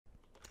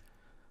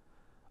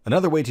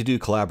Another way to do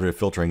collaborative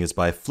filtering is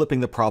by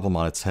flipping the problem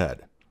on its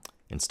head.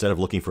 Instead of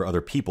looking for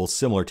other people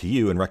similar to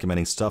you and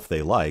recommending stuff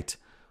they liked,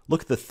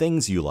 look at the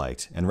things you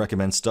liked and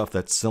recommend stuff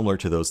that's similar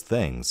to those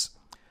things.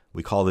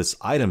 We call this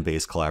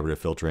item-based collaborative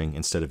filtering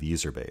instead of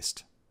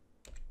user-based.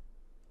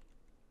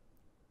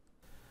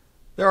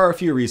 There are a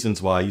few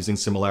reasons why using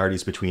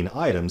similarities between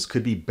items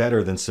could be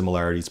better than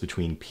similarities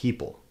between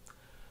people.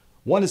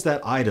 One is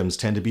that items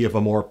tend to be of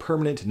a more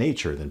permanent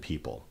nature than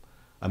people.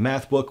 A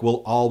math book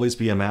will always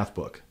be a math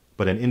book,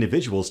 but an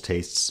individual's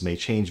tastes may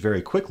change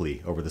very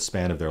quickly over the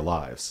span of their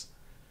lives.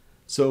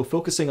 So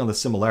focusing on the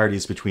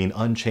similarities between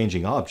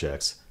unchanging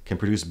objects can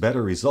produce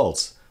better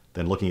results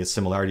than looking at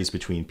similarities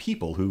between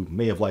people who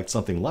may have liked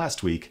something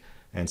last week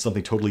and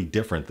something totally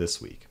different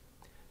this week.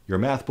 Your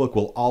math book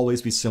will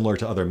always be similar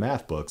to other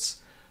math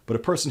books, but a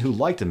person who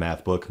liked a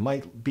math book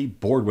might be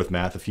bored with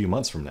math a few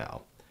months from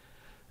now.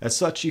 As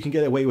such, you can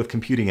get away with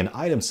computing an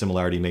item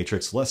similarity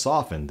matrix less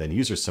often than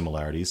user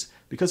similarities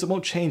because it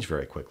won't change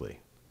very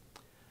quickly.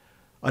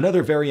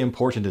 Another very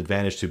important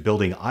advantage to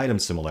building item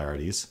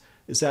similarities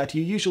is that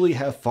you usually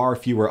have far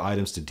fewer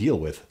items to deal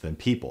with than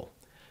people.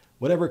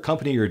 Whatever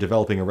company you're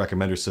developing a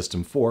recommender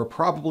system for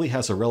probably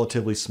has a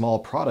relatively small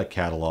product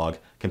catalog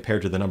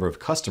compared to the number of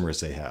customers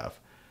they have.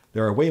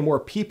 There are way more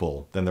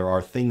people than there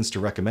are things to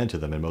recommend to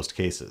them in most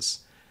cases.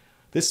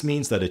 This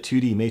means that a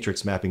 2D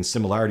matrix mapping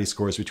similarity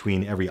scores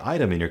between every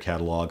item in your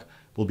catalog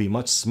will be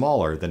much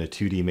smaller than a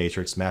 2D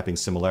matrix mapping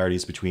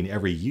similarities between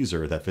every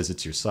user that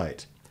visits your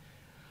site.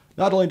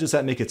 Not only does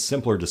that make it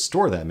simpler to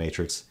store that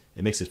matrix,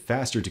 it makes it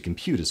faster to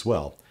compute as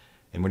well.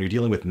 And when you're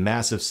dealing with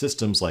massive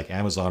systems like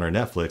Amazon or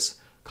Netflix,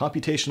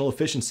 computational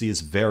efficiency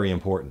is very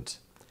important.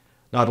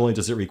 Not only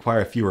does it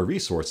require fewer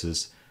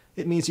resources,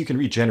 it means you can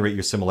regenerate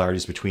your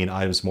similarities between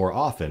items more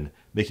often,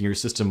 making your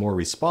system more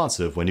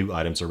responsive when new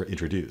items are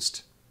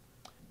introduced.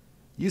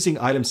 Using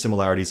item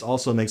similarities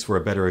also makes for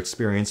a better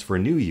experience for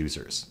new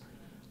users.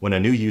 When a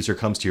new user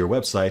comes to your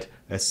website,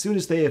 as soon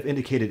as they have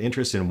indicated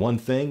interest in one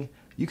thing,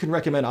 you can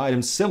recommend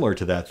items similar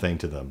to that thing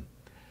to them.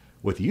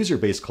 With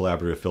user-based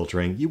collaborative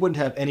filtering, you wouldn't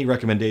have any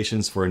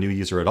recommendations for a new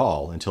user at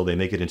all until they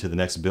make it into the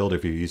next build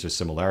of your user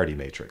similarity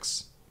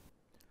matrix.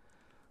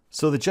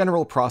 So the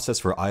general process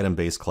for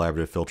item-based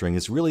collaborative filtering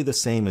is really the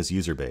same as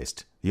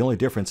user-based. The only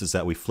difference is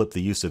that we flip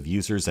the use of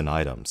users and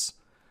items.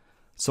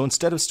 So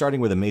instead of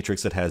starting with a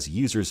matrix that has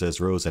users as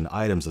rows and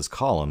items as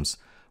columns,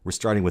 we're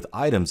starting with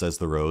items as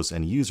the rows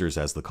and users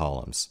as the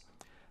columns.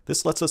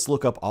 This lets us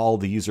look up all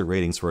the user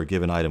ratings for a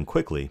given item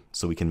quickly,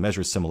 so we can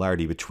measure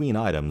similarity between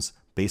items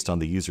based on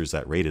the users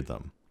that rated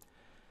them.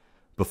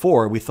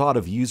 Before, we thought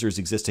of users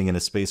existing in a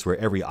space where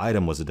every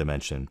item was a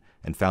dimension,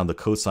 and found the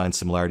cosine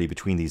similarity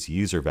between these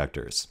user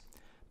vectors.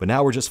 But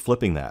now we're just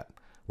flipping that.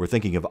 We're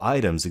thinking of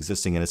items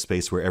existing in a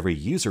space where every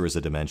user is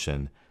a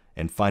dimension,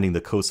 and finding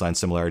the cosine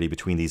similarity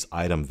between these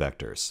item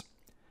vectors.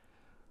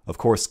 Of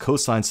course,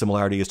 cosine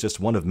similarity is just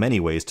one of many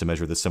ways to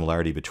measure the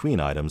similarity between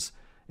items,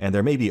 and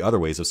there may be other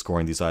ways of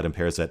scoring these item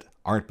pairs that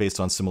aren't based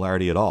on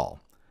similarity at all.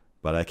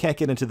 But I can't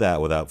get into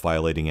that without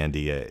violating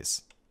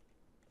NDAs.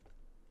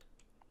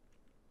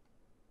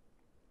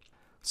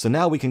 So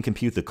now we can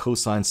compute the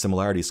cosine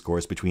similarity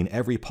scores between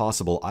every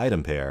possible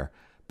item pair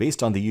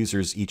based on the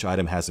users each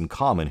item has in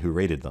common who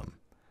rated them.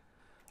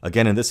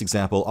 Again, in this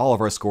example, all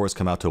of our scores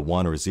come out to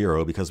 1 or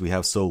 0 because we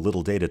have so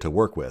little data to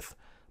work with.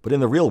 But in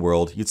the real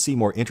world, you'd see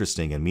more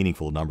interesting and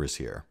meaningful numbers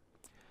here.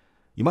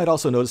 You might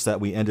also notice that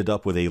we ended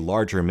up with a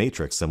larger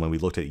matrix than when we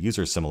looked at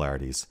user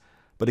similarities.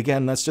 But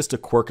again, that's just a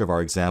quirk of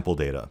our example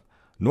data.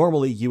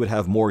 Normally, you would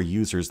have more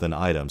users than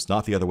items,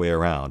 not the other way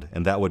around,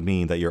 and that would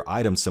mean that your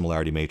item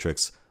similarity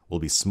matrix will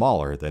be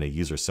smaller than a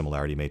user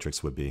similarity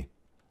matrix would be.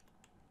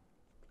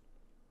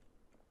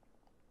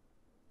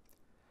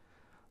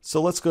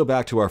 So let's go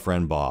back to our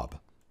friend Bob.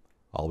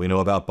 All we know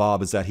about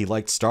Bob is that he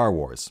liked Star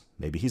Wars.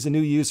 Maybe he's a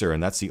new user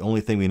and that's the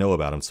only thing we know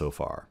about him so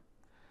far.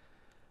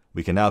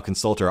 We can now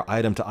consult our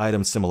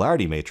item-to-item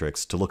similarity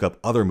matrix to look up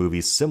other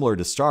movies similar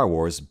to Star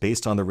Wars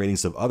based on the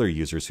ratings of other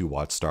users who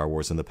watched Star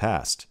Wars in the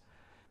past.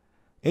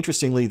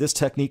 Interestingly, this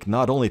technique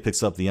not only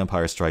picks up The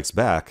Empire Strikes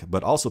Back,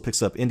 but also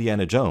picks up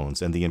Indiana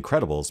Jones and The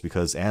Incredibles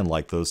because Anne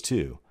liked those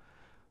too.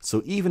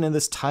 So even in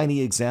this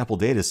tiny example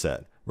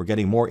dataset, we're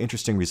getting more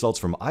interesting results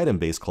from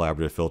item-based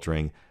collaborative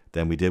filtering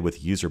than we did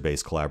with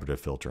user-based collaborative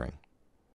filtering.